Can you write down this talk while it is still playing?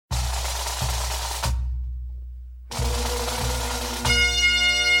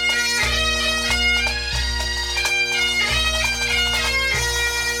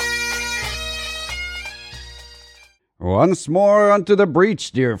Once more unto the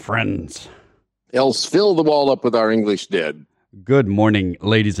breach, dear friends. Else fill the wall up with our English dead. Good morning,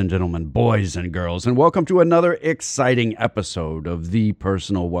 ladies and gentlemen, boys and girls, and welcome to another exciting episode of The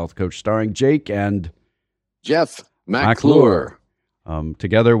Personal Wealth Coach, starring Jake and Jeff McClure.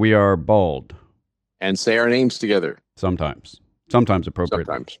 Together we are bald. And say our names together. Sometimes appropriate.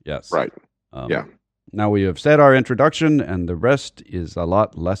 Sometimes. Yes. Right. Yeah. Now we have said our introduction, and the rest is a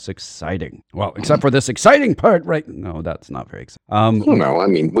lot less exciting. Well, except for this exciting part, right? No, that's not very exciting. No, I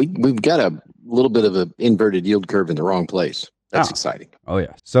mean, we've got a little bit of an inverted yield curve in the wrong place. That's exciting. Oh,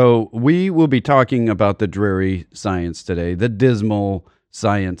 yeah. So we will be talking about the dreary science today, the dismal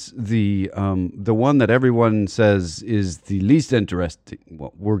science, the one that everyone says is the least interesting.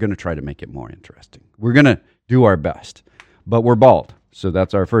 Well, we're going to try to make it more interesting. We're going to do our best, but we're bald. So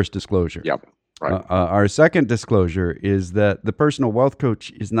that's our first disclosure. Yep. Right. Our second disclosure is that the Personal Wealth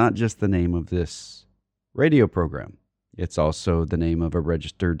Coach is not just the name of this radio program. It's also the name of a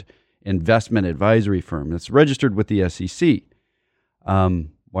registered investment advisory firm. It's registered with the SEC.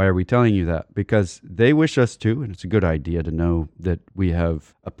 Why are we telling you that? Because they wish us to, and it's a good idea to know that we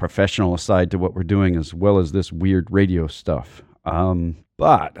have a professional side to what we're doing as well as this weird radio stuff.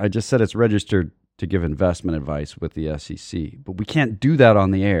 But I just said it's registered to give investment advice with the SEC. But we can't do that on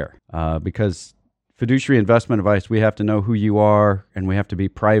the air because fiduciary investment advice, we have to know who you are and we have to be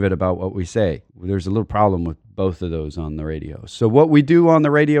private about what we say. There's a little problem with both of those on the radio. So what we do on the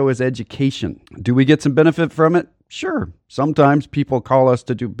radio is education. Do we get some benefit from it? Sure. Sometimes people call us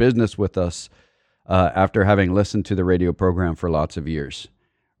to do business with us after having listened to the radio program for lots of years.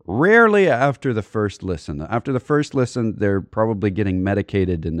 Rarely after the first listen. After the first listen, they're probably getting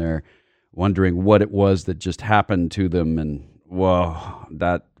medicated and they're wondering what it was that just happened to them. And, whoa,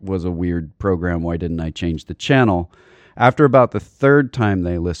 that was a weird program. Why didn't I change the channel? After about the third time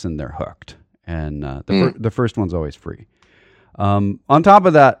they listen, they're hooked. And the first one's always free. On top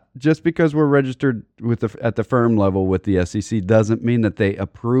of that, just because we're registered at the firm level with the SEC doesn't mean that they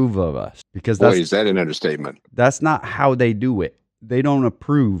approve of us. Because boy, is that an understatement? That's not how they do it. They don't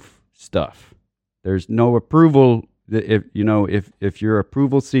approve stuff. There's no approval. If you're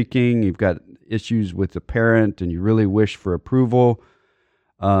approval seeking, you've got issues with the parent and you really wish for approval,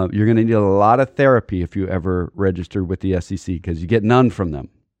 you're going to need a lot of therapy if you ever register with the SEC because you get none from them.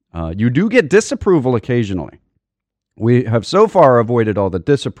 You do get disapproval occasionally. We have so far avoided all the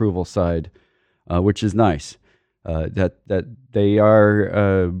disapproval side, which is nice. That they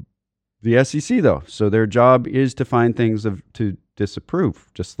are the SEC though, so their job is to find things to disapprove.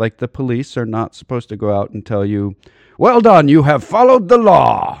 Just like the police are not supposed to go out and tell you, "Well done, you have followed the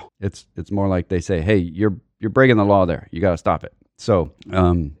law." It's more like they say, "Hey, you're breaking the law there. You got to stop it." So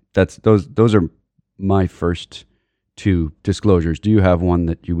those are my first two disclosures. Do you have one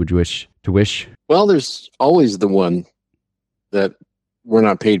that you would wish? Well, there's always the one that we're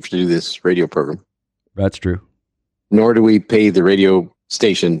not paid to do this radio program. That's true. Nor do we pay the radio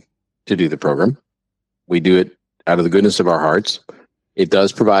station to do the program. We do it out of the goodness of our hearts. It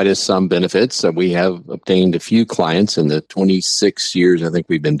does provide us some benefits. We have obtained a few clients in the 26 years I think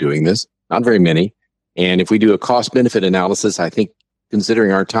we've been doing this. Not very many. And if we do a cost-benefit analysis, I think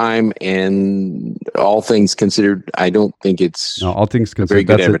considering our time and all things considered, I don't think it's all things considered, a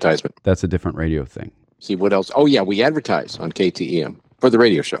very good advertisement. That's a different radio thing. See what else? Oh, yeah, we advertise on KTEM for the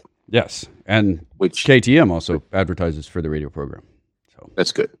radio show. Yes, and which KTM also advertises for the radio program. So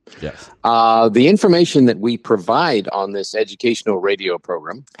that's good. Yes. The information that we provide on this educational radio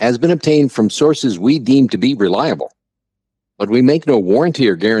program has been obtained from sources we deem to be reliable, but we make no warranty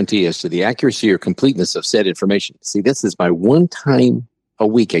or guarantee as to the accuracy or completeness of said information. See, this is my one time a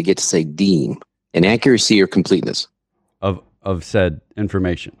week I get to say deem an accuracy or completeness of said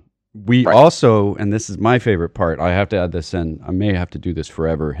information. We right. Also, and this is my favorite part, I have to add this in, I may have to do this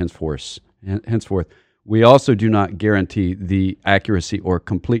forever, henceforth, we also do not guarantee the accuracy or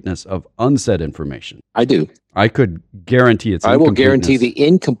completeness of unsaid information. I do. I could guarantee its I will guarantee the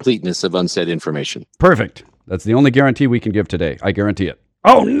incompleteness of unsaid information. Perfect. That's the only guarantee we can give today. I guarantee it.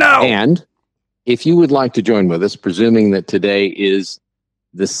 Oh, no! And if you would like to join with us, presuming that today is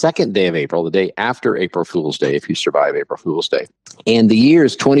the second day of April, the day after April Fool's Day, if you survive April Fool's Day, and the year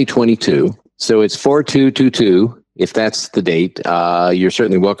is 2022, so it's 4222. If that's the date, you're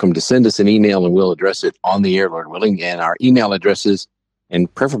certainly welcome to send us an email and we'll address it on the air, Lord willing. And our email addresses, and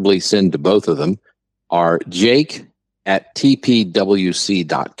preferably send to both of them, are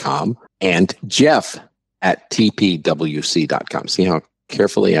jake@tpwc.com and jeff@tpwc.com. See how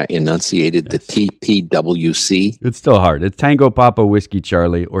carefully I enunciated the TPWC? It's still hard. It's Tango Papa Whiskey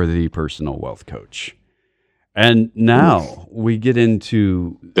Charlie or the Personal Wealth Coach. And now we get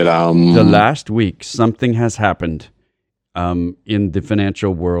into the last week. Something has happened in the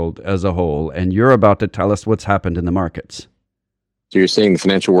financial world as a whole, and you're about to tell us what's happened in the markets. So you're saying the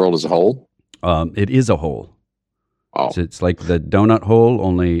financial world as a whole? It is a whole. Oh. So it's like the donut hole,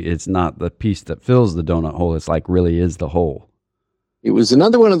 only it's not the piece that fills the donut hole. It's like really is the hole. It was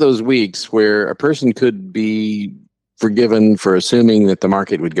another one of those weeks where a person could be forgiven for assuming that the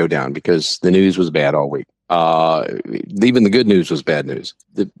market would go down because the news was bad all week. Even the good news was bad news.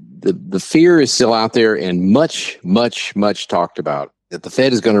 The fear is still out there and much talked about that the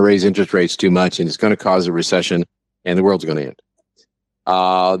Fed is going to raise interest rates too much and it's going to cause a recession and the world's going to end.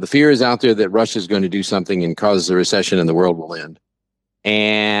 The fear is out there that Russia is going to do something and cause a recession and the world will end.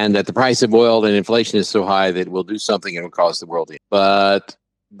 And that the price of oil and inflation is so high that it will do something and it will cause the world to end. But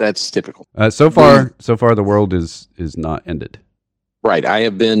that's typical. So far, the world is not ended. Right. I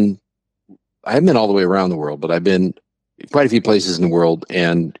haven't been all the way around the world, but I've been quite a few places in the world,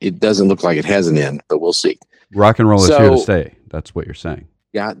 and it doesn't look like it has an end, but we'll see. Rock and roll is here to stay. That's what you're saying.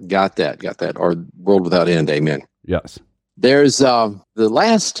 Got that. Or world without end. Amen. Yes. There's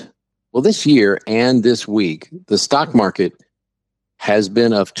this year and this week, the stock market has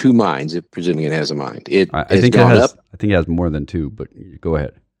been of two minds, presuming it has a mind. I think it has more than two, but go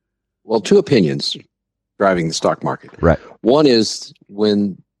ahead. Well, two opinions driving the stock market. Right. One is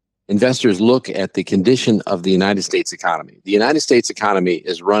when investors look at the condition of the United States economy. The United States economy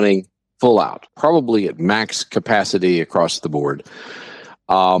is running full out, probably at max capacity across the board,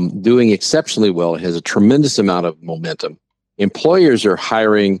 doing exceptionally well. It has a tremendous amount of momentum. Employers are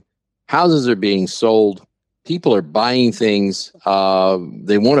hiring. Houses are being sold. People are buying things.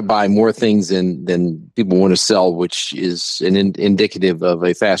 They want to buy more things than people want to sell, which is indicative of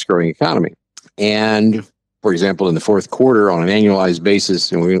a fast-growing economy. And for example, in the fourth quarter, on an annualized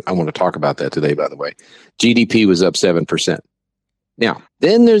basis, and I want to talk about that today, by the way, GDP was up 7%. Now,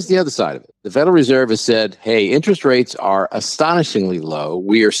 then there's the other side of it. The Federal Reserve has said, hey, interest rates are astonishingly low.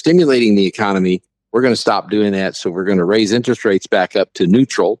 We are stimulating the economy. We're going to stop doing that. So we're going to raise interest rates back up to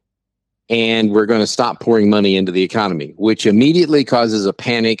neutral. And we're going to stop pouring money into the economy, which immediately causes a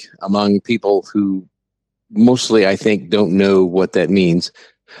panic among people who mostly, I think, don't know what that means.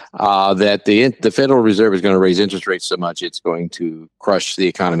 That the Federal Reserve is going to raise interest rates so much it's going to crush the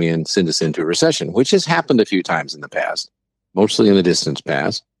economy and send us into a recession, which has happened a few times in the past, mostly in the distant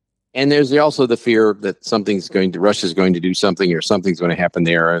past. And there's also the fear that Russia's going to do something or something's going to happen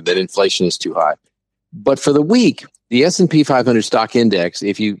there, or that inflation is too high. But for the week, the S&P 500 stock index,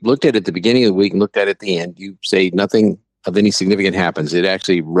 if you looked at it at the beginning of the week and looked at it at the end, you say nothing of any significant happens. It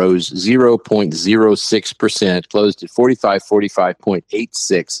actually rose 0.06%, closed at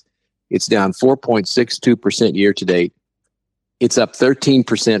 45.86. It's down 4.62% year to date. It's up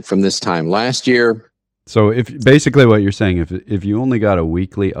 13% from this time last year. So if basically what you're saying, if you only got a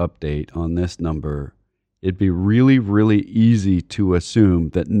weekly update on this number, it'd be really, really easy to assume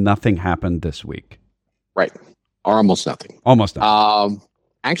that nothing happened this week. Right. Or almost nothing. Almost nothing.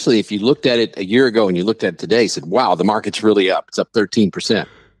 Actually, if you looked at it a year ago and you looked at it today, said, wow, the market's really up. It's up 13%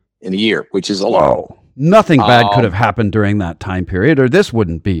 in a year, which is a lot. Whoa. Nothing bad could have happened during that time period, or this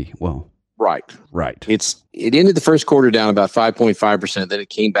wouldn't be. Well, right. It ended the first quarter down about 5.5%. Then it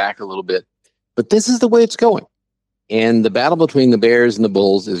came back a little bit. But this is the way it's going. And the battle between the bears and the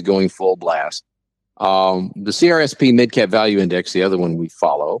bulls is going full blast. The CRSP Mid-Cap Value Index, the other one we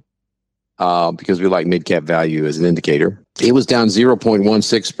follow, because we like mid-cap value as an indicator. It was down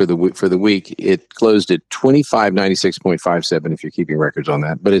 0.16 for the week. It closed at 2596.57 if you're keeping records on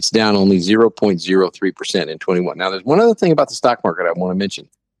that, but it's down only 0.03% in 21. Now, there's one other thing about the stock market I want to mention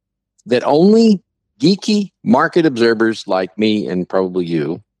that only geeky market observers like me and probably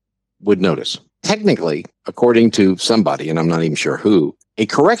you would notice. Technically, according to somebody, and I'm not even sure who, a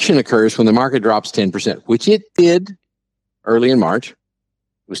correction occurs when the market drops 10%, which it did early in March.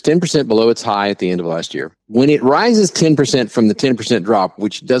 It was 10% below its high at the end of last year. When it rises 10% from the 10% drop,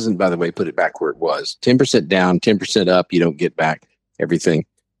 which doesn't, by the way, put it back where it was, 10% down, 10% up, you don't get back everything.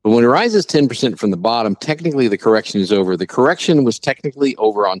 But when it rises 10% from the bottom, technically the correction is over. The correction was technically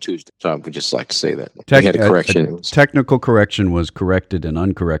over on Tuesday. So I would just like to say that. We had a correction. Technical correction was corrected and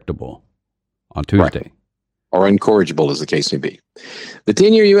uncorrectable on Tuesday. Right. Or incorrigible, as the case may be. The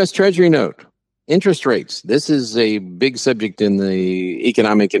 10-year U.S. Treasury note. Interest rates. This is a big subject in the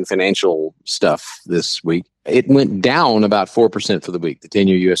economic and financial stuff this week. It went down about 4% for the week, the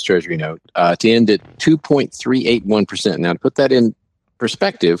 10-year U.S. Treasury note, to end at 2.381%. Now, to put that in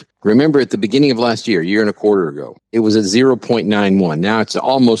perspective, remember at the beginning of last year, a year and a quarter ago, it was at 0.91. Now it's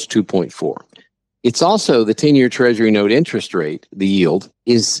almost 2.4. It's also the 10-year Treasury note interest rate, the yield,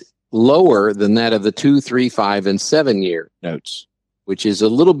 is lower than that of the 2, 3, 5, and 7-year notes. which is a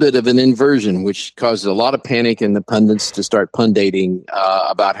little bit of an inversion, which causes a lot of panic in the pundits to start pundating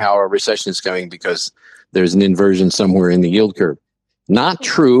about how a recession is coming because there's an inversion somewhere in the yield curve. Not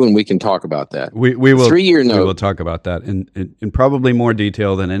true, and we can talk about that. We will 3-year note. We will talk about that in probably more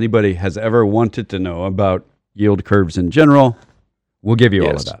detail than anybody has ever wanted to know about yield curves in general. We'll give you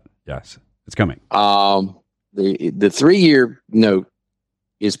all of that. Yes, it's coming. The 3-year note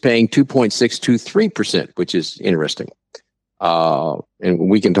is paying 2.623%, which is interesting. And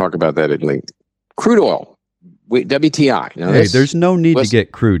we can talk about that at length. Crude oil, WTI. Now there's no need to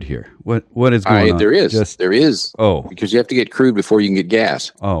get crude here. What is going on? There is. Oh. Because you have to get crude before you can get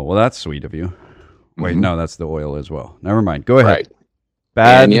gas. Oh, well, that's sweet of you. Wait, no, that's the oil as well. Never mind. Go ahead. Right.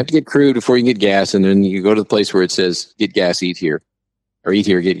 Bad. And you have to get crude before you can get gas, and then you go to the place where it says, get gas, eat here. Or eat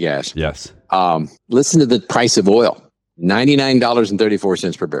here, get gas. Yes. Listen to the price of oil,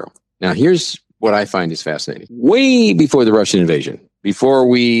 $99.34 per barrel. Now, here's what I find is fascinating. Way before the Russian invasion, before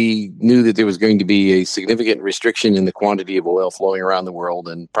we knew that there was going to be a significant restriction in the quantity of oil flowing around the world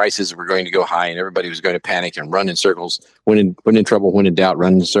and prices were going to go high and everybody was going to panic and run in circles, when in trouble, when in doubt,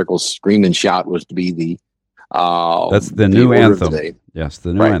 run in circles, scream and shout was to be the that's the new anthem. Yes,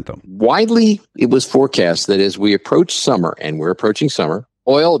 the new anthem. Widely, it was forecast that as we approach summer, and we're approaching summer,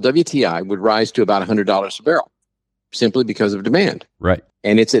 oil, WTI, would rise to about $100 a barrel, simply because of demand. Right.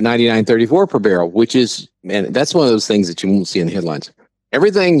 And it's at $99.34 per barrel, which is, man, that's one of those things that you won't see in the headlines.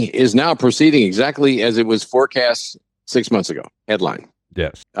 Everything is now proceeding exactly as it was forecast 6 months ago. Headline.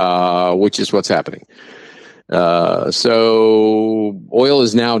 Yes. Which is what's happening. So oil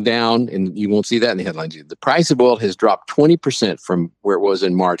is now down, and you won't see that in the headlines either. The price of oil has dropped 20% from where it was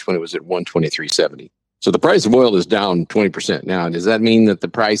in March when it was at $123.70. So the price of oil is down 20%. Now, does that mean that the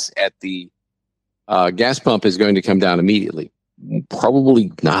price at the gas pump is going to come down immediately?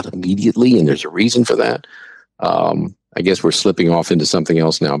 Probably not immediately, and there's a reason for that. I guess we're slipping off into something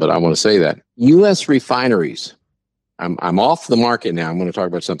else now, but I want to say that U.S. refineries, I'm off the market now. I'm going to talk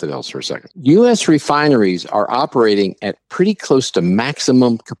about something else for a second. U.S. refineries are operating at pretty close to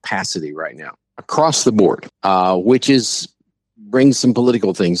maximum capacity right now across the board, which brings some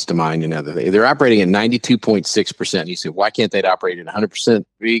political things to mind and other things. They're operating at 92.6%. You say, why can't they operate at 100%?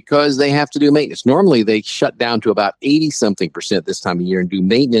 Because they have to do maintenance. Normally, they shut down to about 80-something% this time of year and do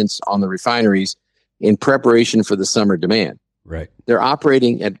maintenance on the refineries in preparation for the summer demand. Right. They're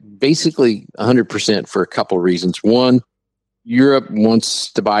operating at basically 100% for a couple of reasons. One, Europe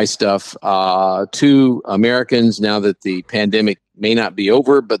wants to buy stuff. Two, Americans, now that the pandemic may not be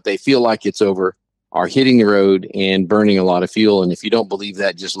over, but they feel like it's over, are hitting the road and burning a lot of fuel. And if you don't believe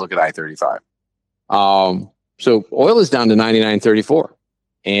that, just look at I-35. So oil is down to $99.34.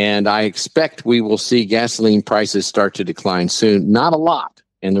 And I expect we will see gasoline prices start to decline soon. Not a lot.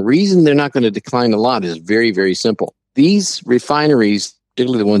 And the reason they're not going to decline a lot is very, very simple. These refineries,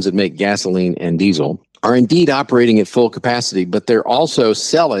 particularly the ones that make gasoline and diesel, are indeed operating at full capacity, but they're also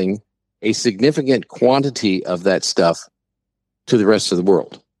selling a significant quantity of that stuff to the rest of the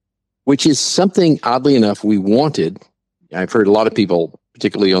world, which is something, oddly enough, we wanted. I've heard a lot of people,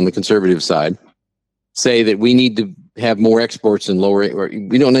 particularly on the conservative side, say that we need to have more exports and lower, or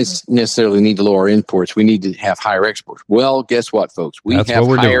we don't necessarily need to lower imports. We need to have higher exports. Well, guess what, folks? We have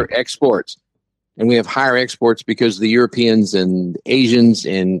higher exports. And we have higher exports because the Europeans and Asians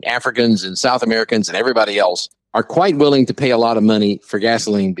and Africans and South Americans and everybody else are quite willing to pay a lot of money for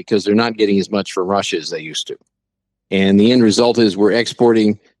gasoline because they're not getting as much from Russia as they used to. And the end result is we're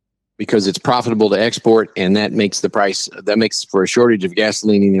exporting because it's profitable to export, and that makes for a shortage of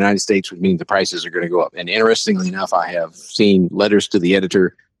gasoline in the United States, which means the prices are going to go up. And interestingly enough, I have seen letters to the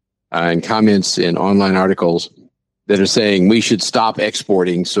editor and comments in online articles that are saying we should stop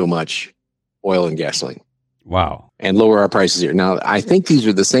exporting so much oil and gasoline. Wow. And lower our prices here. Now, I think these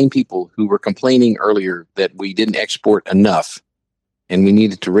are the same people who were complaining earlier that we didn't export enough and we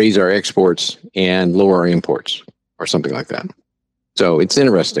needed to raise our exports and lower our imports or something like that. So it's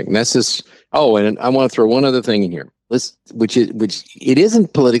interesting. That's just, and I want to throw one other thing in here. Which it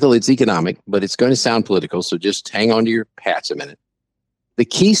isn't political, it's economic, but it's going to sound political. So just hang on to your hats a minute. The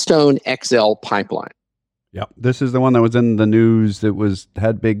Keystone XL pipeline. Yeah, this is the one that was in the news that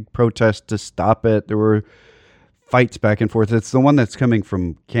had big protests to stop it. There were fights back and forth. It's the one that's coming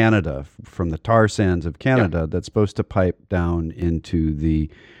from Canada, from the tar sands of Canada, that's supposed to pipe down into the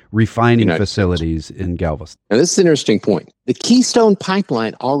refining facilities in Galveston. Now, this is an interesting point. The Keystone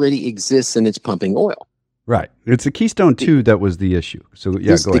pipeline already exists and it's pumping oil. Right. It's the Keystone 2 that was the issue. So, go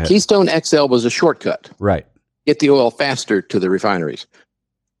ahead. The Keystone XL was a shortcut. Right. Get the oil faster to the refineries.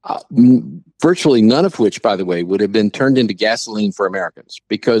 Virtually none of which, by the way, would have been turned into gasoline for Americans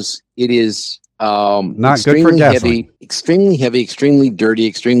because it is Not good for gasoline. Extremely heavy, extremely dirty,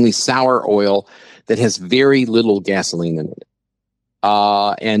 extremely sour oil that has very little gasoline in it.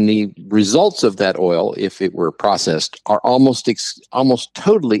 And the results of that oil, if it were processed, are almost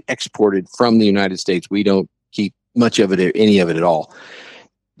totally exported from the United States. We don't keep much of it or any of it at all.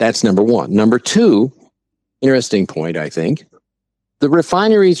 That's number one. Number two, interesting point, I think, the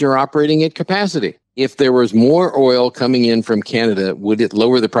refineries are operating at capacity. If there was more oil coming in from Canada, would it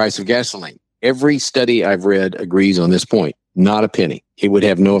lower the price of gasoline? Every study I've read agrees on this point. Not a penny. It would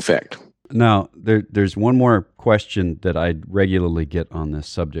have no effect. Now, there's one more question that I regularly get on this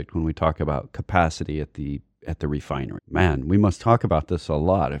subject when we talk about capacity at the refinery. Man, we must talk about this a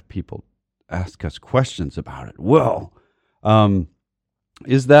lot if people ask us questions about it. Well,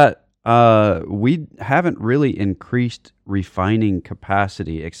 is that we haven't really increased refining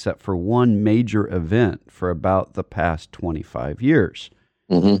capacity except for one major event for about the past 25 years.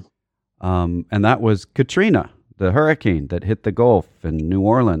 Mm-hmm. And that was Katrina, the hurricane that hit the Gulf and New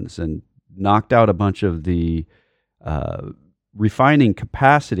Orleans and knocked out a bunch of the refining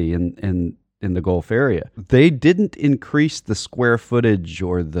capacity in the Gulf area. They didn't increase the square footage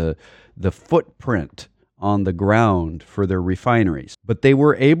or the footprint on the ground for their refineries, but they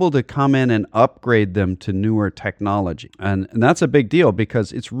were able to come in and upgrade them to newer technology. And that's a big deal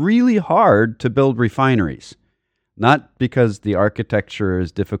because it's really hard to build refineries. Not because the architecture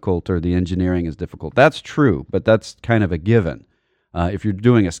is difficult or the engineering is difficult. That's true, but that's kind of a given. If you're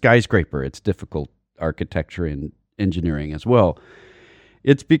doing a skyscraper, it's difficult architecture and engineering as well.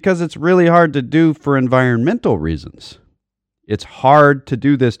 It's because it's really hard to do for environmental reasons. It's hard to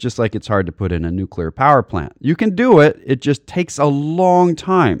do this just like it's hard to put in a nuclear power plant. You can do it, it just takes a long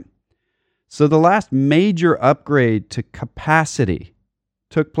time. So the last major upgrade to capacity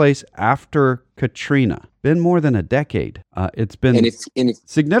took place after Katrina. Been more than a decade. It's been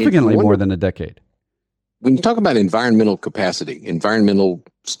significantly more than a decade. When you talk about environmental capacity, environmental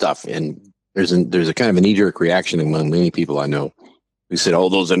stuff, and there's a kind of a knee-jerk reaction among many people I know who said, "Oh,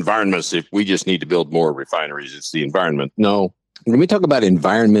 those environments, if we just need to build more refineries, it's the environment." No, when we talk about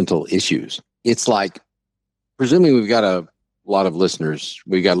environmental issues, it's like, presuming we've got a lot of listeners.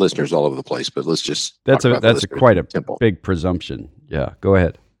 We got listeners all over the place, but let's just that's quite a big presumption. Yeah, go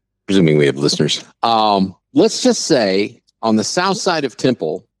ahead. Presuming we have listeners, let's just say on the south side of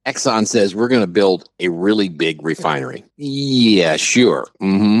Temple, Exxon says we're going to build a really big refinery. Yeah, sure.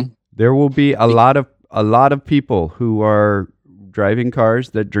 Mm-hmm. There will be a lot of people who are driving cars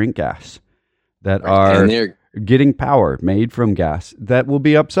that drink gas, that are getting power made from gas, that will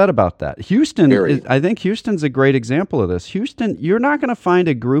be upset about that. I think Houston's a great example of this. Houston, you're not going to find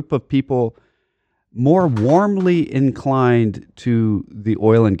a group of people more warmly inclined to the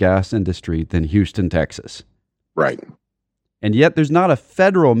oil and gas industry than Houston, Texas. Right. And yet there's not a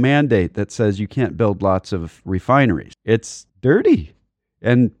federal mandate that says you can't build lots of refineries. It's dirty.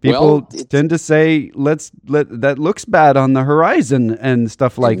 And people tend to say, that looks bad on the horizon and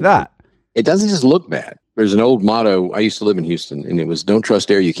stuff like that. It doesn't just look bad. There's an old motto. I used to live in Houston, and it was, "Don't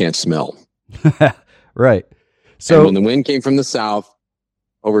trust air you can't smell." Right. So and when the wind came from the south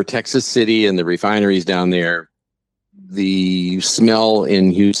over Texas City and the refineries down there, the smell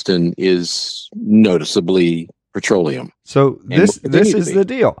in Houston is noticeably petroleum. So this is the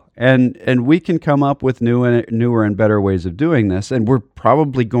deal. And we can come up with newer and better ways of doing this. And we're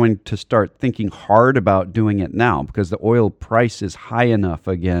probably going to start thinking hard about doing it now because the oil price is high enough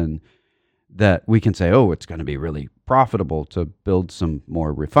again that we can say, oh, it's going to be really profitable to build some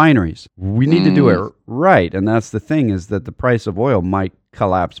more refineries. We need to do it right. And that's the thing, is that the price of oil might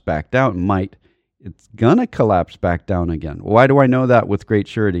collapse back down, it's going to collapse back down again. Why do I know that with great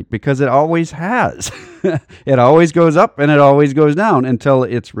surety? Because it always has. It always goes up and it always goes down until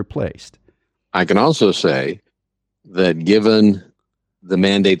it's replaced. I can also say that given the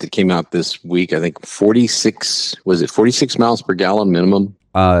mandate that came out this week, I think 46 miles per gallon minimum?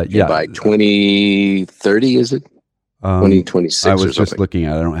 Yeah. By 2030, is it? 2026 I was or something. just looking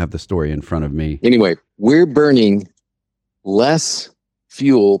at it. I don't have the story in front of me. Anyway, we're burning less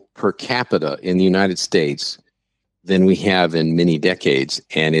fuel per capita in the United States than we have in many decades,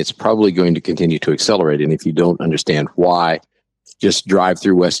 and it's probably going to continue to accelerate. And if you don't understand why, just drive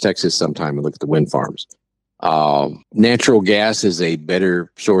through West Texas sometime and look at the wind farms. Natural gas is a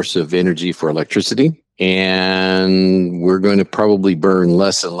better source of energy for electricity, and we're going to probably burn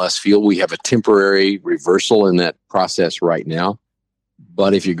less and less fuel. We have a temporary reversal in that process right now.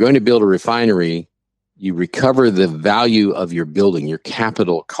 But if you're going to build a refinery, you recover the value of your building, your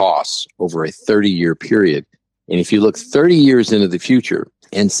capital costs over a 30-year period. And if you look 30 years into the future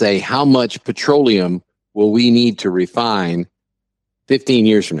and say, how much petroleum will we need to refine 15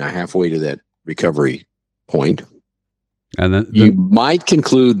 years from now, halfway to that recovery point. And then You might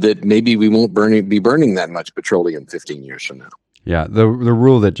conclude that maybe we won't be burning that much petroleum 15 years from now. yeah, the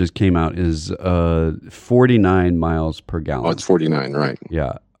rule that just came out is 49 miles per gallon. Oh, it's 49, right?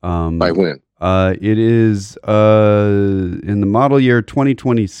 Yeah. By when? It is in the model year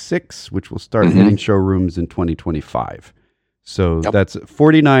 2026, which will start hitting showrooms in 2025. So that's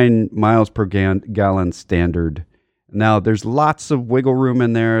 49 miles per gallon standard. Now, there's lots of wiggle room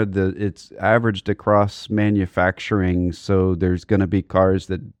in there. It's averaged across manufacturing, so there's going to be cars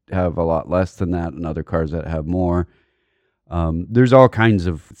that have a lot less than that and other cars that have more. There's all kinds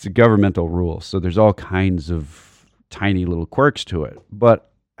of, it's a governmental rule, so there's all kinds of tiny little quirks to it.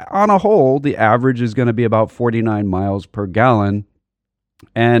 But on a whole, the average is going to be about 49 miles per gallon.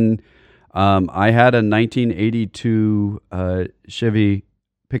 And I had a 1982 Chevy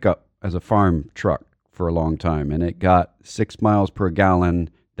pickup as a farm truck for a long time, and it got 6 miles per gallon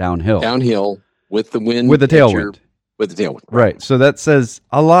downhill. Downhill with the wind. With the tailwind. With the tailwind. Right. So that says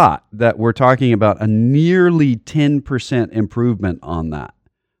a lot that we're talking about a nearly 10% improvement on that.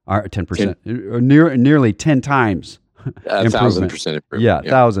 Or 10%. Nearly 10 times. 1,000% improvement. Yeah,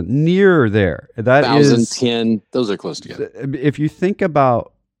 1,000. Near there. That 1,000, is 10, those are close together. If you think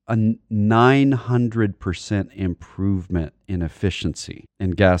about a 900% improvement in efficiency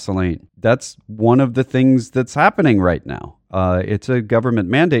in gasoline, that's one of the things that's happening right now. It's a government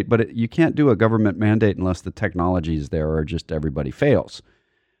mandate, but you can't do a government mandate unless the technology is there or just everybody fails.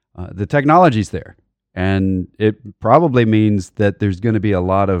 The technology's there. And it probably means that there's going to be a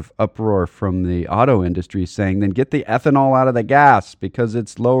lot of uproar from the auto industry saying, then get the ethanol out of the gas because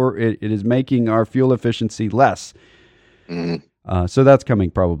it's lower. It is making our fuel efficiency less. So that's coming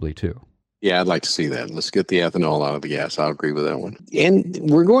probably too. Yeah, I'd like to see that. Let's get the ethanol out of the gas. I'll agree with that one. And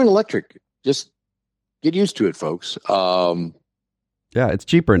we're going electric. Just get used to it, folks. Yeah, it's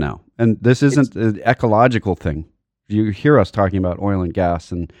cheaper now. And this isn't an ecological thing. You hear us talking about oil and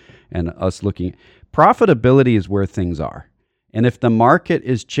gas and us looking. Profitability is where things are. And if the market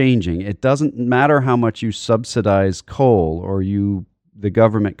is changing, it doesn't matter how much you subsidize coal or the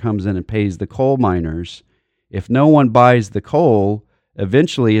government comes in and pays the coal miners. If no one buys the coal,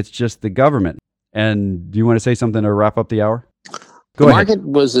 eventually it's just the government. And do you want to say something to wrap up the hour? Go ahead.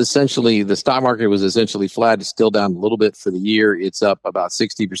 The stock market was essentially flat. It's still down a little bit for the year. It's up about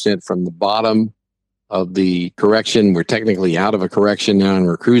 60% from the bottom of the correction. We're technically out of a correction now and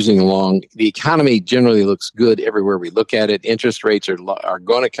we're cruising along. The economy generally looks good everywhere we look at it. Interest rates are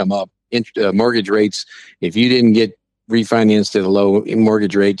going to come up. Mortgage rates, if you didn't get refinanced at a low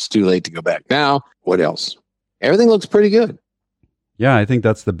mortgage rate, it's too late to go back now. What else? Everything looks pretty good. Yeah, I think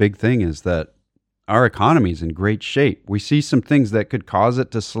that's the big thing is that our economy is in great shape. We see some things that could cause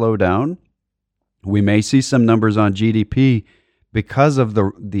it to slow down. We may see some numbers on GDP because of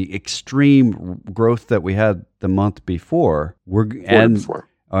the extreme growth that we had the month before.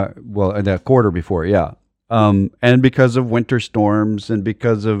 The quarter before, yeah. And because of winter storms and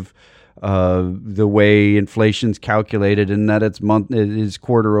because of the way inflation's calculated and that it is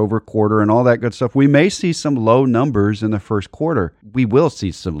quarter over quarter and all that good stuff, we may see some low numbers in the first quarter. We will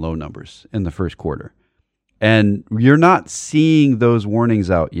see some low numbers in the first quarter. And you're not seeing those warnings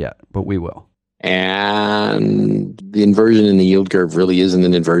out yet, but we will. And the inversion in the yield curve really isn't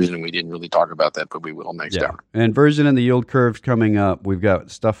an inversion, and we didn't really talk about that, but we will next hour. Inversion in the yield curve coming up. We've got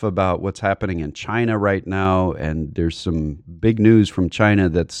stuff about what's happening in China right now, and there's some big news from China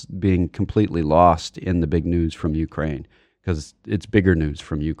that's being completely lost in the big news from Ukraine, because it's bigger news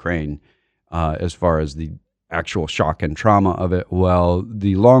from Ukraine as far as the actual shock and trauma of it. Well,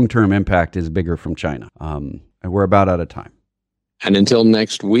 the long-term impact is bigger from China, and we're about out of time. And until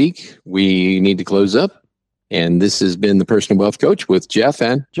next week, we need to close up. And this has been the Personal Wealth Coach with Jeff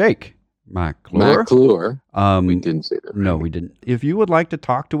and Jake McClure. We didn't say that. No, we didn't. If you would like to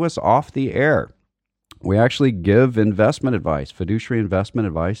talk to us off the air, we actually give investment advice, fiduciary investment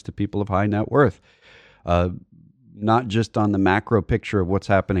advice to people of high net worth. Not just on the macro picture of what's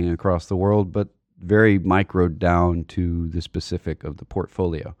happening across the world, but very micro down to the specific of the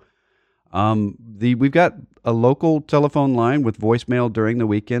portfolio. We've got a local telephone line with voicemail during the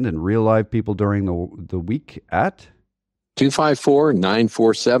weekend and real live people during the week at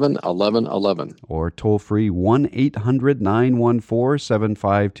 254-947-1111 or toll free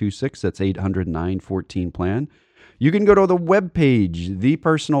 1-800-914-7526. That's 800-914-PLAN. You can go to the webpage,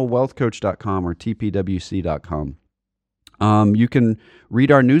 thepersonalwealthcoach.com or tpwc.com. You can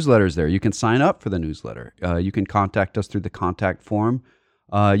read our newsletters there. You can sign up for the newsletter. You can contact us through the contact form.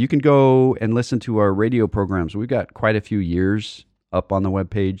 You can go and listen to our radio programs. We've got quite a few years up on the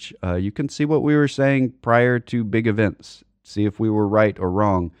webpage. You can see what we were saying prior to big events, see if we were right or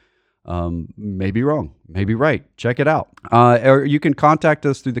wrong. Maybe wrong, maybe right. Check it out. Or you can contact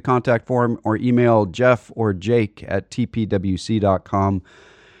us through the contact form or email Jeff or Jake at tpwc.com.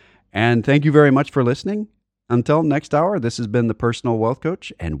 And thank you very much for listening. Until next hour, this has been the Personal Wealth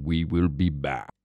Coach, and we will be back.